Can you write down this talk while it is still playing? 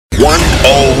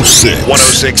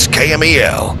106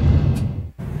 KMEL.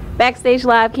 Backstage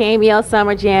Live, KMEL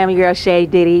Summer Jam, your girl Shay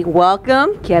Diddy.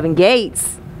 Welcome, Kevin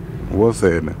Gates. What's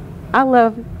happening? I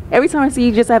love, every time I see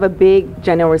you, just have a big,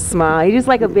 generous smile. You're just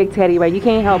like a big teddy bear. You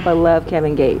can't help but love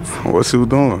Kevin Gates. What's you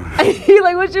doing? You're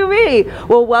like, what you mean?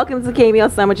 Well, welcome to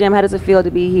KMEL Summer Jam. How does it feel to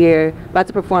be here, about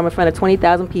to perform in front of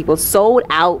 20,000 people, sold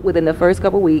out within the first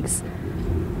couple weeks?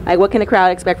 Like, what can the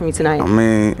crowd expect from you tonight? I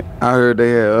mean, I heard they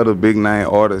had other big name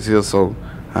artists here, so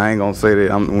I ain't gonna say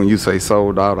that. When you say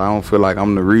sold out, I don't feel like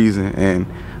I'm the reason, and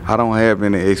I don't have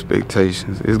any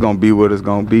expectations. It's gonna be what it's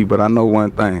gonna be, but I know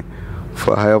one thing.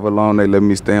 For however long they let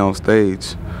me stay on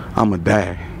stage, I'ma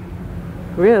die.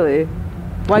 Really?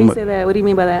 Why you say that? What do you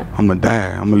mean by that? I'ma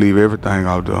die. I'ma leave everything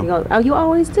out there. You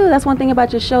always do. That's one thing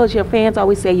about your shows. Your fans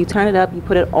always say you turn it up, you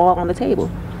put it all on the table.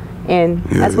 And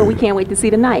that's what we can't wait to see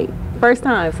tonight. First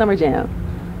time, Summer Jam.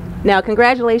 Now,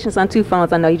 congratulations on 2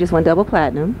 phones. I know you just won double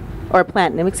platinum. Or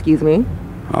platinum, excuse me.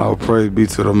 All praise be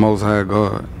to the Most High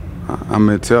God. I'm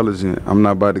intelligent. I'm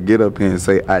not about to get up here and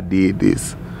say I did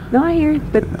this. No, I hear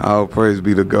it, but all praise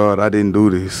be to God. I didn't do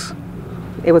this.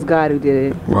 It was God who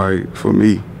did it. Right, for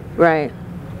me. Right.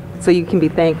 So you can be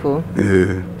thankful.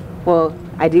 Yeah. Well,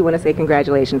 I do want to say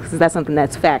congratulations, because that's something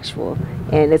that's factual,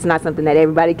 and it's not something that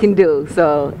everybody can do.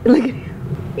 So, look at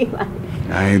you.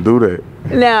 I ain't do that.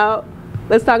 Now,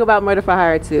 let's talk about Murder for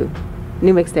Hire 2,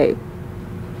 new mixtape.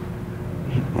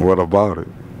 What about it?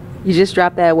 You just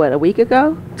dropped that, what, a week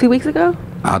ago? 2 weeks ago?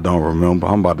 I don't remember.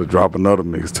 I'm about to drop another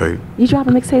mixtape. You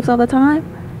dropping mixtapes all the time?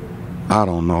 I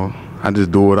don't know. I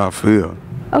just do what I feel.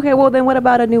 Okay, well then what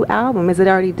about a new album? Is it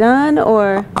already done,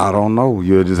 or? I don't know.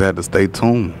 You'll just have to stay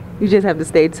tuned. You just have to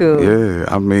stay tuned. Yeah,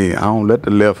 I mean, I don't let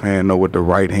the left hand know what the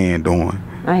right hand doing.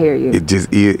 I hear you. It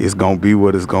just is. It's gonna be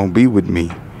what it's gonna be with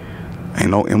me.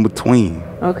 Ain't no in between.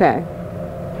 Okay.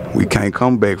 We can't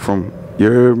come back from. You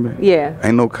heard me? Yeah.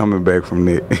 Ain't no coming back from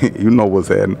that. You know what's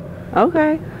happening.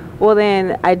 Okay. Well,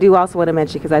 then I do also want to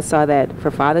mention, because I saw that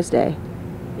for Father's Day,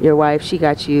 your wife, she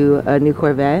got you a new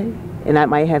Corvette, and that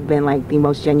might have been like the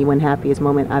most genuine, happiest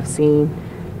moment I've seen,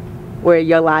 where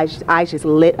your eyes just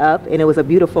lit up, and it was a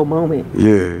beautiful moment.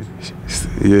 Yeah,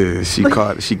 she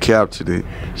caught it. She captured it.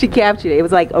 She captured it. It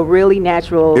was like a really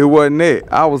natural. It wasn't it.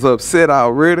 I was upset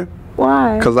already.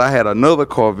 Why? Because I had another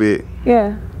Corvette.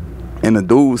 Yeah. And the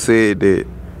dude said that,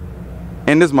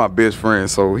 and this is my best friend,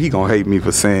 so he gonna hate me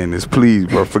for saying this. Please,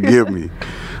 bro, forgive me.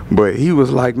 But he was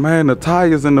like, man, the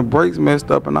tires and the brakes messed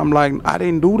up. And I'm like, I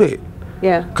didn't do that.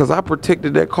 Yeah. Because I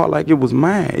protected that car like it was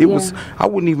mine. It was. I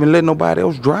wouldn't even let nobody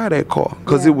else drive that car,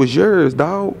 because it was yours,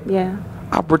 dog. Yeah.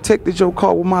 I protected your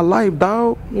car with my life,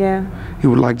 dog. Yeah. He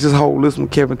was like, just hold this one,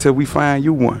 Kevin, till we find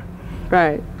you one.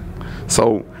 Right.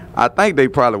 So I think they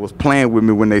probably was playing with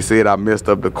me when they said I messed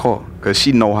up the car, because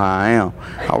she know how I am.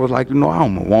 I was like, I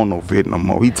don't want no vet no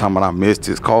more. He talking about I messed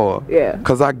his car. Yeah.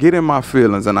 Because I get in my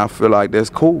feelings, and I feel like that's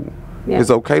cool. Yeah. It's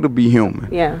okay to be human.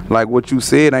 Yeah. Like what you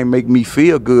said ain't make me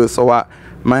feel good, so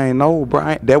man, no,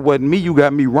 Brian, that wasn't me. You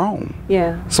got me wrong.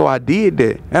 Yeah. So I did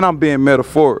that, and I'm being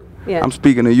metaphoric. Yeah. I'm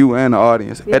speaking to you and the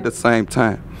audience at the same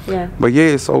time. Yeah. But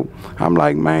yeah, so I'm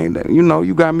like, man,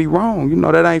 you got me wrong.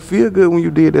 That ain't feel good when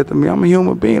you did that to me. I'm a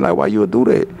human being. Like, why you would do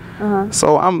that?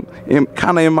 So I'm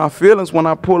kind of in my feelings when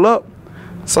I pull up.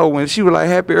 So when she was like,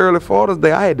 happy early Father's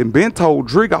Day, I had been told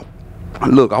Drake,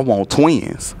 look, I want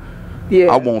twins. Yeah.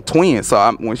 I want twins.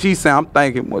 So when she said, I'm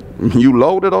thinking, what, you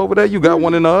loaded over there? You got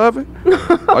one in the oven?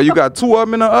 Or you got 2 of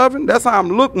them in the oven? That's how I'm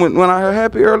looking when I heard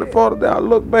happy early Father's Day. I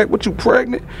look back, what, you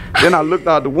pregnant? Then I looked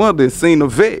out the window and seen the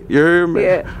vet. You hear me?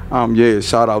 Yeah.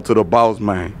 Shout out to the boss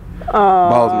man.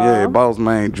 Boss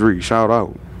man Drake. Shout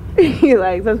out.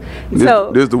 Like,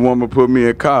 this the woman put me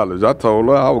in college. I told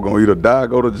her I was gonna either die or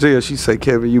go to jail. She said,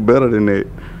 Kevin, you better than that.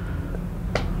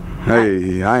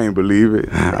 Hey, I ain't believe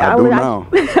it. I do now.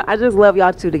 I just love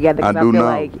y'all two together, because I feel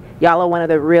like y'all are one of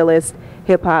the realest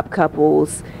hip-hop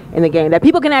couples in the game that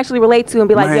people can actually relate to and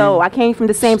be like, yo, I came from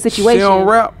the same situation.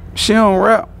 She don't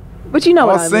rap. But you know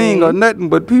what I mean. Or sing or nothing,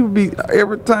 but people be,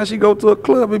 every time she go to a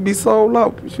club, it be sold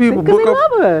out. People book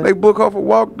her. They book her for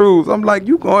walkthroughs. I'm like,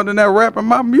 you going in there rapping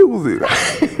my music.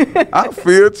 I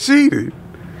feel cheated.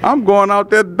 I'm going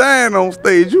out there dying on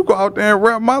stage. You go out there and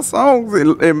rap my songs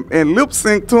and lip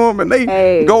sync to them, and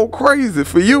they go crazy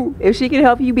for you. If she can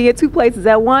help you be at 2 places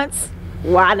at once,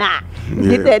 why not?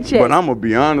 Get that check. But I'm going to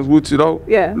be honest with you, though.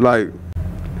 Yeah. Like,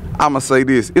 I'm going to say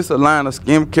this. It's a line of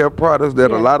skincare products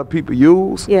that a lot of people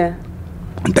use. Yeah.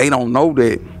 They don't know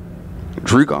that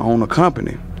Drake own a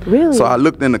company. Really? So I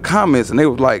looked in the comments, and they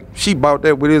was like, she bought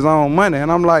that with his own money.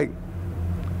 And I'm like,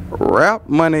 rap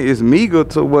money is meager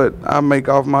to what I make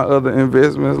off my other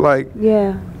investments. Like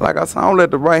I said, I don't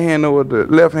let the right hand know what the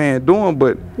left hand doing,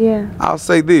 but I'll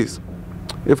say this.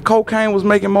 If cocaine was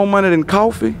making more money than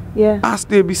coffee, I'd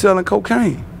still be selling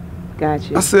cocaine.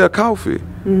 Gotcha. I sell coffee.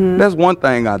 That's one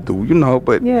thing I do, you know,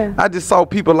 but I just saw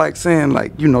people like saying,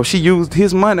 like, you know, she used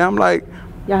his money. I'm like,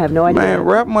 y'all have no idea. Man,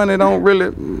 rap money don't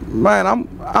really, man,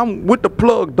 I'm with the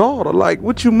plug daughter. Like,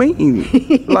 what you mean?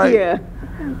 Like,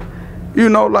 you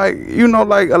know,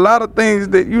 like a lot of things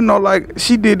that, you know, like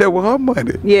she did that with her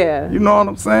money. You know what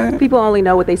I'm saying? People only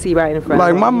know what they see right in front of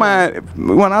them. Like, my mind,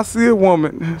 when I see a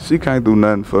woman, she can't do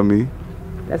nothing for me.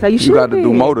 That's how you should be. You got to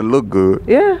do more than look good.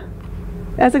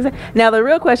 That's exactly. Now, the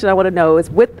real question I want to know is,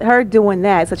 with her doing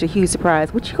that, such a huge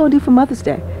surprise, what you going to do for Mother's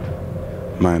Day?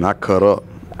 Man, I cut up.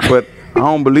 But I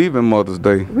don't believe in Mother's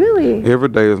Day. Really? Every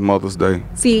day is Mother's Day.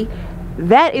 See,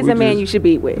 that is a man you should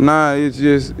be with. Nah, it's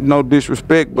just no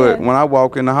disrespect, but when I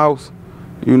walk in the house,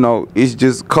 you know, it's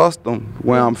just custom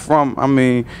where I'm from. I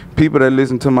mean, people that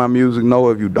listen to my music know.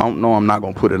 If you don't know, I'm not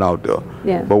going to put it out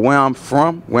there. But where I'm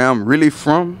from, where I'm really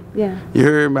from, you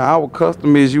hear me? Our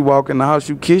custom is you walk in the house,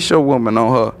 you kiss your woman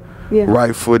on her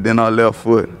right foot, then her left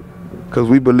foot. Because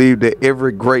we believe that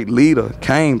every great leader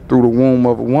came through the womb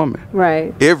of a woman.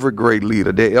 Every great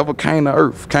leader that ever came to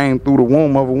earth came through the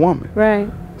womb of a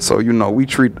woman. So, you know, we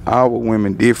treat our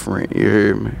women different, you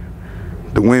hear me?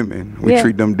 The women, we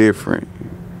treat them different.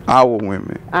 Our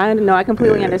women. I know, I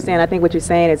completely understand. I think what you're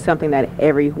saying is something that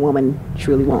every woman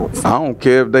truly wants. I don't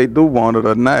care if they do want it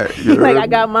or not. Like, I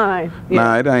got mine.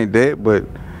 Nah, it ain't that, but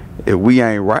if we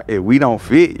ain't right, if we don't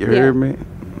fit, you hear me?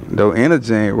 The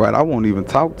energy ain't right. I won't even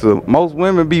talk to them. Most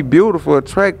women be beautiful,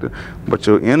 attractive, but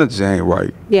your energy ain't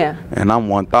right. And I'm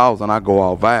 1,000. I go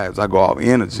off vibes. I go off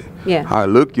energy. I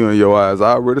look you in your eyes.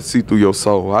 I already see through your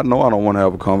soul. I know I don't want to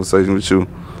have a conversation with you.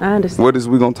 I understand. What is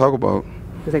we gonna talk about?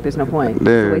 It's like there's no point. It's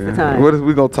a waste of time. What is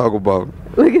we gonna talk about?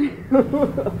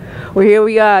 Well, here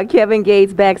we are, Kevin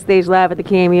Gates, backstage live at the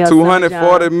KMEL.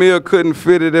 240 mil, couldn't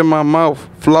fit it in my mouth.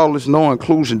 Flawless, no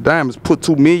inclusion. Diamonds put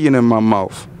 $2 million in my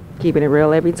mouth. Keeping it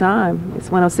real every time. It's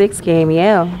 106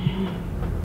 KMEL.